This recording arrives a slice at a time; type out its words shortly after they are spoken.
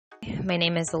My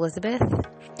name is Elizabeth.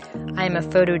 I am a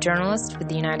photojournalist with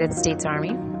the United States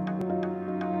Army.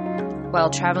 While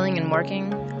traveling and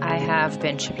working, I have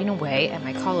been chipping away at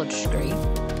my college degree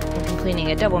and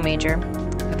completing a double major,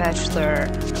 a Bachelor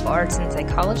of Arts in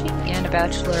Psychology and a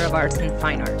Bachelor of Arts in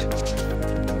Fine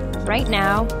Art. Right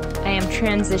now, I am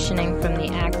transitioning from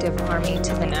the active Army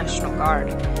to the National Guard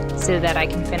so that I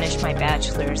can finish my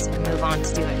bachelor's and move on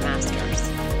to do a master's.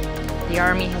 The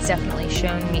Army has definitely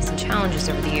shown me some challenges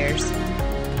over the years,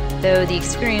 though the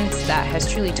experience that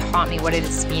has truly taught me what it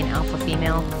is to be an alpha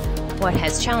female, what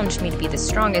has challenged me to be the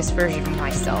strongest version of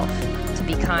myself, to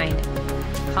be kind,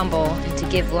 humble, and to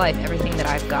give life everything that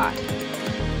I've got,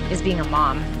 is being a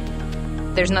mom.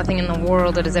 There's nothing in the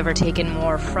world that has ever taken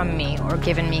more from me or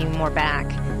given me more back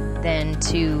than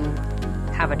to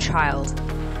have a child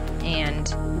and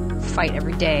fight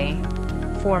every day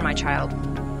for my child.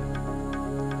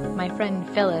 My friend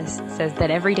Phyllis says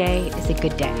that every day is a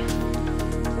good day.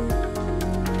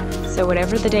 So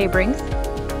whatever the day brings,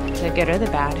 the good or the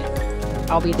bad,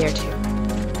 I'll be there too.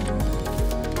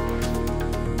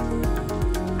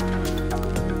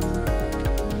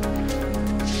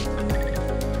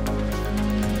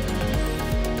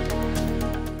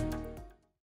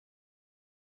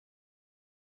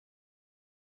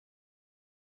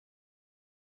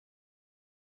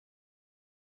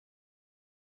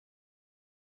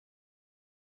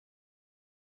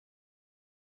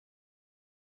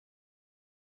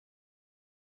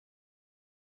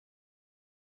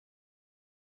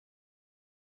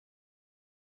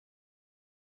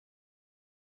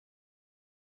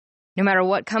 No matter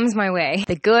what comes my way,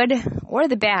 the good or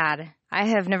the bad, I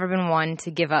have never been one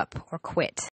to give up or quit.